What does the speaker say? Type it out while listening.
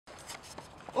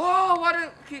Oh, why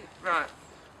don't keep... Right.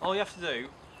 All you have to do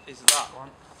is that. 1,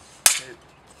 2,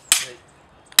 3.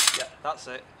 Yeah, that's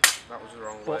it. That was the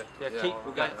wrong But, way. yeah,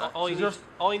 we'll get that. all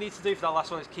you need to do for that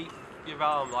last one is keep your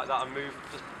arm like that and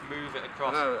just move it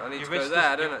across. No, I need your to go wrist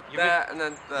there, don't I? There and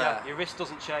then there. Yeah, your wrist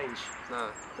doesn't change. No,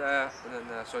 there and then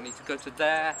there. So I need to go to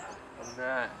there and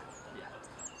there. Yeah.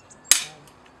 1,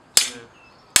 2,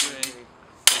 3,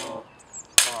 4,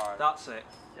 5. That's it.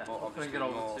 Yeah. Well, Obviously bring it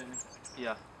over more. to me.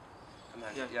 Yeah. And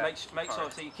then, Yeah. Make sure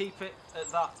so you keep it at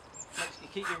that. You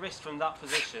keep your wrist from that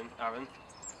position, Aaron.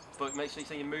 But make sure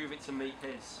you move it to meet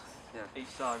his. Yeah.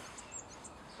 Each time.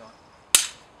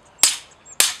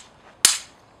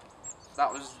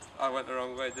 That was... I went the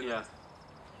wrong way, didn't I?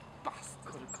 Bastard.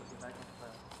 Could have cut your leg off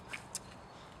there.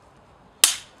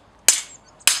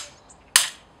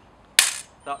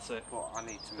 That's it. But I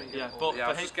need to make Yeah, it. but Yeah, I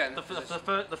was for just getting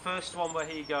the first one where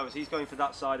he goes, he's going for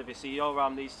that side of it. So your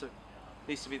arm needs to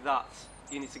be that.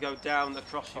 You need to go down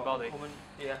across your body.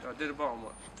 Yeah. I did a bottom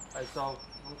one. Right, so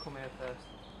we'll come here first.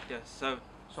 Yeah. So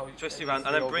twist it your hand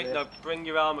needs and to be then over bring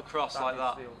your arm across like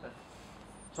that.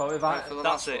 So if I... Right, for the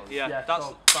That's last it. one. Yeah. That's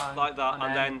so bang, like that,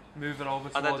 and then move it over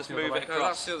and then just towards the move other it way. No,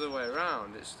 across. that's the other way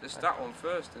around. It's that one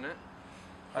first, isn't it?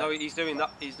 No, he's doing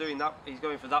that. He's doing that. He's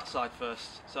going for that side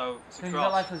first. So it's Think of it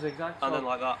like across, a zigzag. and So then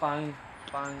like that. bang,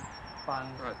 bang,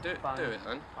 bang. Right, do bang, it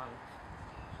then. Bang.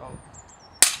 So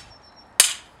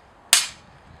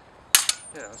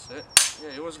Yeah, that's it.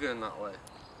 Yeah, he was going that way.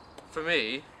 For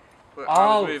me, but Oh,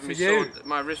 I was moving for my you. sword,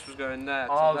 my wrist was going there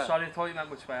to oh, there. sorry, I thought you meant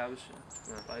which way I was.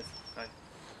 Yeah. Right, okay.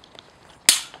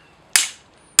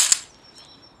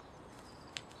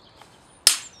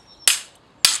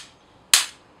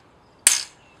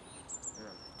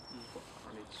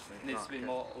 I need to swing Needs back, to be yeah.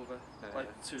 more over, Yeah,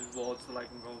 like towards the leg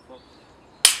I'm going for.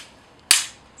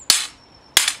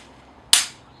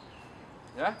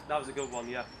 Yeah? That was a good one.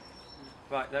 Yeah.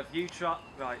 Right. Now if you try.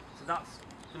 Right. So that's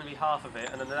going to be half of it,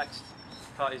 and then the next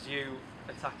part is you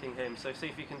attacking him. So see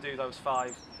if you can do those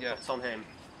 5 Yeah. hits on him.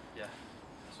 Yeah.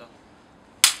 So.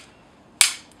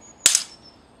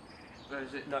 Where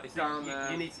is it? No, it's down you,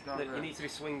 there. you need down to, there. you need to be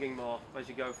swinging more as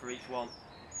you go for each one.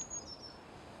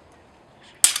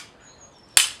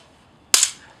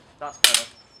 That's better.